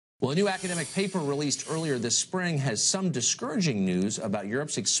Well, a new academic paper released earlier this spring has some discouraging news about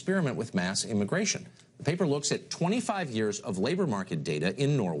Europe's experiment with mass immigration. The paper looks at 25 years of labor market data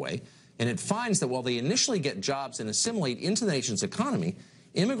in Norway, and it finds that while they initially get jobs and assimilate into the nation's economy,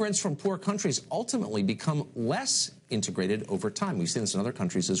 immigrants from poor countries ultimately become less integrated over time. We've seen this in other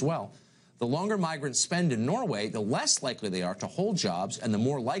countries as well. The longer migrants spend in Norway, the less likely they are to hold jobs and the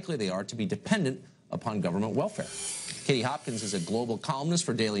more likely they are to be dependent upon government welfare. Katie Hopkins is a global columnist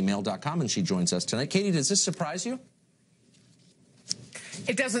for DailyMail.com, and she joins us tonight. Katie, does this surprise you?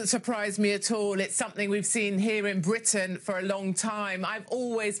 It doesn't surprise me at all. It's something we've seen here in Britain for a long time. I've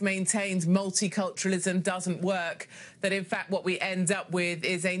always maintained multiculturalism doesn't work, that in fact what we end up with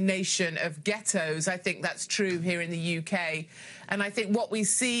is a nation of ghettos. I think that's true here in the UK. And I think what we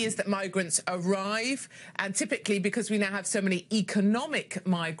see is that migrants arrive, and typically because we now have so many economic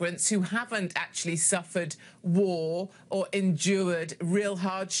migrants who haven't actually suffered war or endured real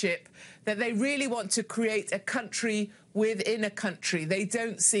hardship, that they really want to create a country within a country. They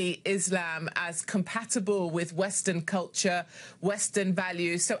don't see Islam as compatible with Western culture, Western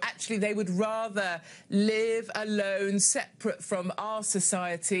values. So actually they would rather live alone, separate from our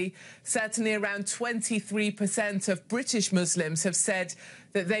society. Certainly around 23% of British Muslims have said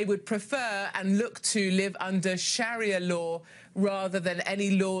that they would prefer and look to live under Sharia law rather than any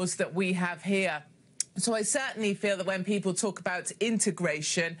laws that we have here. So I certainly feel that when people talk about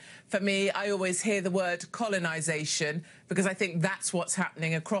integration, for me, I always hear the word colonisation, because I think that's what's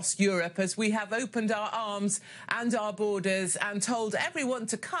happening across Europe as we have opened our arms and our borders and told everyone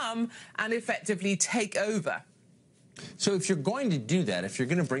to come and effectively take over. So if you're going to do that, if you're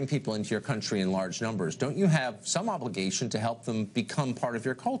going to bring people into your country in large numbers, don't you have some obligation to help them become part of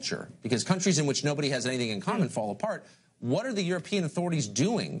your culture? Because countries in which nobody has anything in common fall apart. What are the European authorities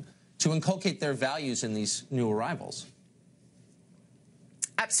doing to inculcate their values in these new arrivals?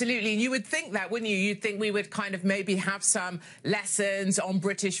 Absolutely. You would think that, wouldn't you? You'd think we would kind of maybe have some lessons on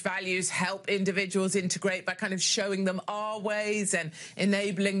British values, help individuals integrate by kind of showing them our ways and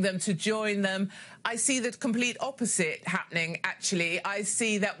enabling them to join them. I see the complete opposite happening, actually. I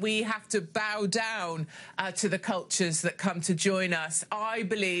see that we have to bow down to the cultures that come to join us. I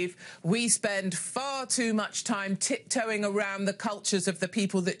believe we spend far too much time tiptoeing around the cultures of the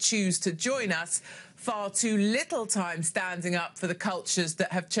people that choose to join us, far too little time standing up for the cultures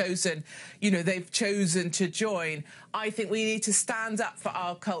that have chosen, they've chosen to join. I think we need to stand up for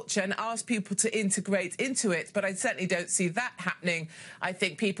our culture and ask people to integrate into it, but I certainly don't see that happening. I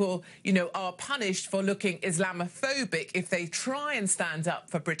think people, are punished for looking Islamophobic if they try and stand up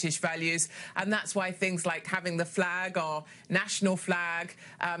for British values, and that's why things like having the flag, our national flag,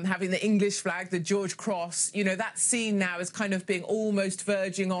 having the English flag, the George Cross, that's seen now as kind of being almost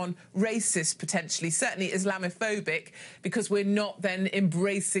verging on racist potentially, certainly Islamophobic, because we're not then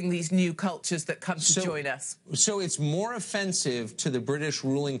embracing these new cultures that come to join us. So it's more offensive to the British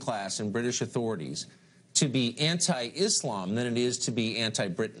ruling class and British authorities to be anti-Islam than it is to be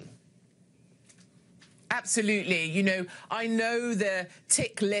anti-Britain. Absolutely. I know the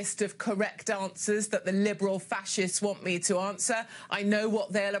tick list of correct answers that the liberal fascists want me to answer. I know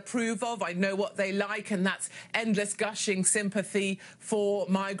what they'll approve of. I know what they like, and that's endless gushing sympathy for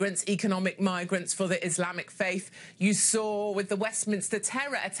migrants, economic migrants, for the Islamic faith. You saw with the Westminster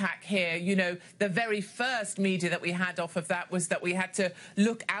terror attack here, the very first media that we had off of that was that we had to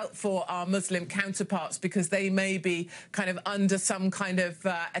look out for our Muslim counterparts because they may be kind of under some kind of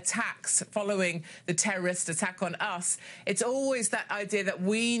attacks following the terrorist attack on us. It's always that idea that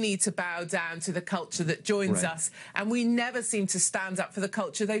we need to bow down to the culture that joins us, and we never seem to stand up for the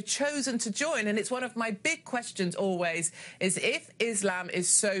culture they've chosen to join. And it's one of my big questions always is, if Islam is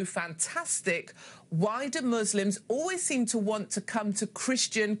so fantastic, why do Muslims always seem to want to come to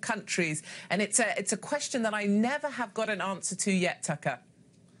Christian countries? And it's a question that I never have got an answer to yet, Tucker.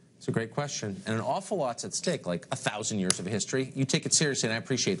 It's a great question, and an awful lot's at stake, like 1,000 years of history. You take it seriously, and I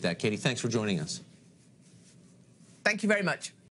appreciate that. Katie, thanks for joining us. Thank you very much.